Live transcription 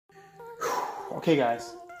Okay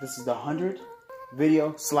guys, this is the 100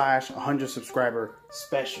 video / 100 subscriber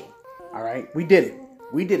special. Alright, we did it.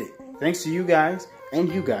 We did it. Thanks to you guys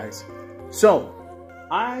and you guys. So,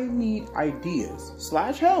 I need ideas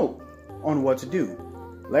 / help on what to do.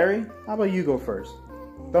 Larry, how about you go first?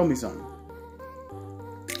 Throw me something.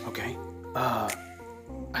 Okay.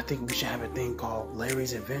 I think we should have a thing called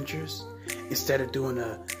Larry's Adventures. Instead of doing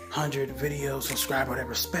a 100 video subscriber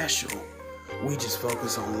whatever special, we just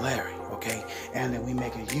focus on Larry, okay? And then we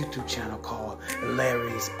make a YouTube channel called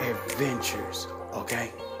Larry's Adventures,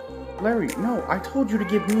 okay? Larry, no, I told you to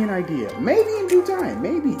give me an idea. Maybe in due time,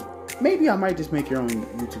 maybe I might just make your own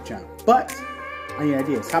YouTube channel. But I need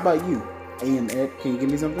ideas. How about you? And Ed, can you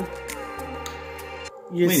give me something?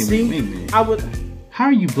 You wait see, a minute. I would. How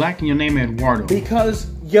are you blacking your name Eduardo?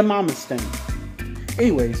 Because your mama's stain.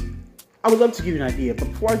 Anyways, I would love to give you an idea, but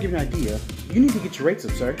before I give you an idea, you need to get your rates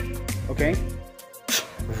up, sir. Okay?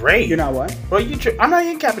 Rate? You're not what? Well, I'm not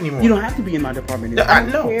in cap anymore. You don't have to be in my department anymore. I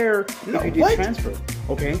don't care if you did transfer.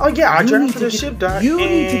 Okay? Oh yeah, I transferred the ship, Doc. You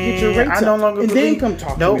need to get your rates I no longer up, and believe, then come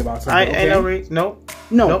talk to me about something. I ain't no rates. Nope.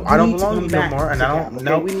 No, I don't belong to you no more, and I don't. Okay?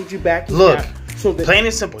 No, we need you back. Look, so that, plain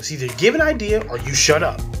and simple. It's either give an idea or you shut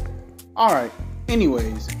up. All right.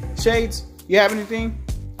 Anyways, Shades, you have anything?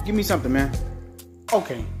 Give me something, man.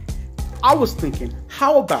 Okay. I was thinking,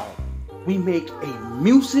 how about we make a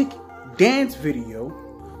music dance video,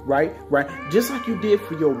 right? Just like you did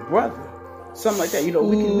for your brother. Something like that. You know,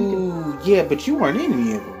 we can. Yeah, but you weren't in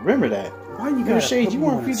any of it. Remember that. Why you got Shades? You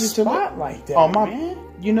weren't featured to spot like that? Oh, man.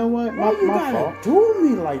 You know what? My fault. Do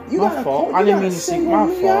me like you my fault. I didn't mean to say my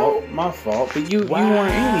fault. My fault. But you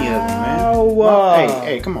weren't any of it, man.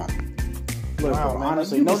 Hey, come on. Look, wow, bro, man,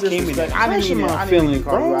 honestly, you no just came in disrespect. I didn't mean to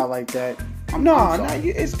call you out like that. No,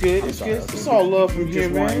 it's good. It's good. It's all love from here,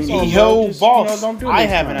 man. Yo, boss, don't do I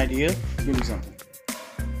have an idea. Give me something.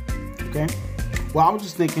 Okay? Well, I was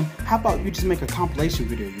just thinking, how about you just make a compilation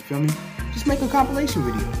video, you feel me? Just make a compilation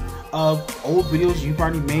video of old videos you've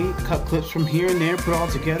already made, cut clips from here and there, put it all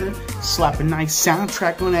together, slap a nice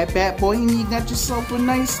soundtrack on that bad boy, and you got yourself a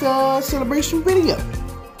nice celebration video.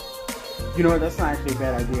 You know what? That's not actually a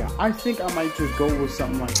bad idea. I think I might just go with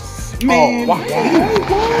something like, man, why?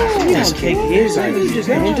 Just take his idea. Just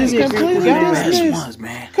completely ones,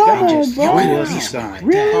 man. Come on, bro.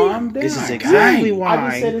 Really? This is exactly why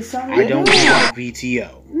I don't want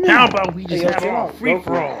VTO. How about we just have a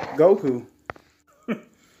free-for-all? Goku.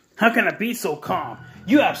 How can I be so calm?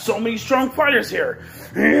 You have so many strong fighters here.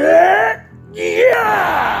 Yeah!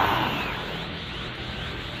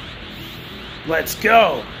 Let's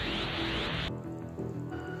go.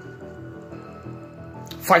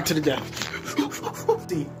 Fight to the death.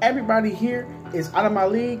 See, everybody here is out of my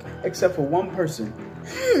league except for one person.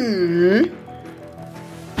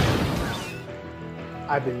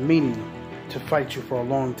 I've been meaning to fight you for a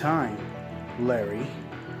long time, Larry.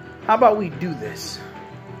 How about we do this?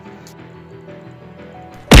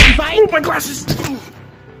 Fight! Oh, my glasses!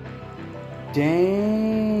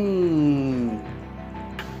 Dang.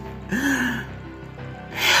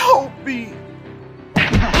 Help me.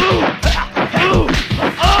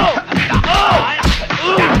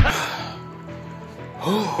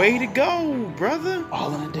 Way to go, brother.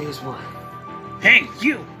 All in a day's work. Hey,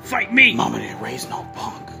 you! Fight me! Mama didn't raise no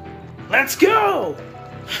punk. Let's go!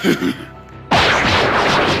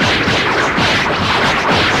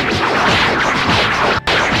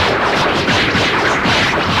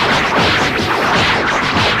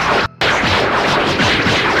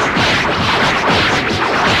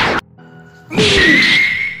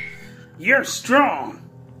 You're strong!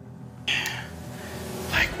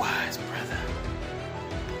 Likewise, brother.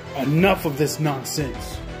 Enough of this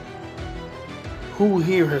nonsense. Who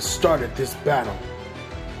here has started this battle?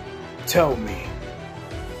 Tell me.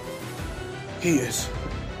 He is.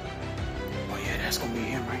 Oh yeah, that's gonna be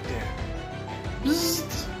him right there.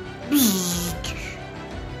 Bzzzt. Bzzzt.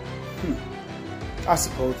 I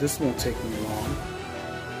suppose this won't take me long.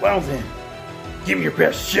 Well then, give me your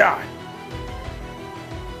best shot!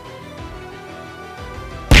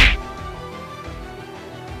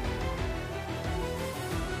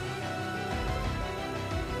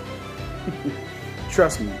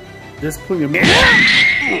 Trust me, there's plenty of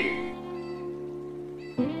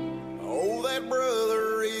Oh, that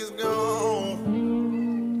brother is gone.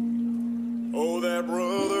 Oh, that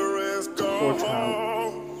brother is gone.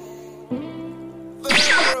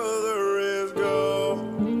 That brother is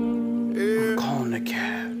gone. Yeah. I'm calling a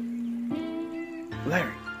cab.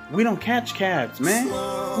 Larry, we don't catch cabs, man.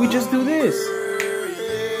 We just do this.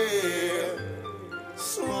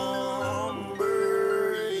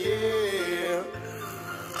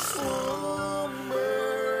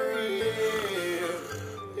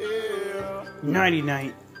 Nighty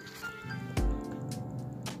night.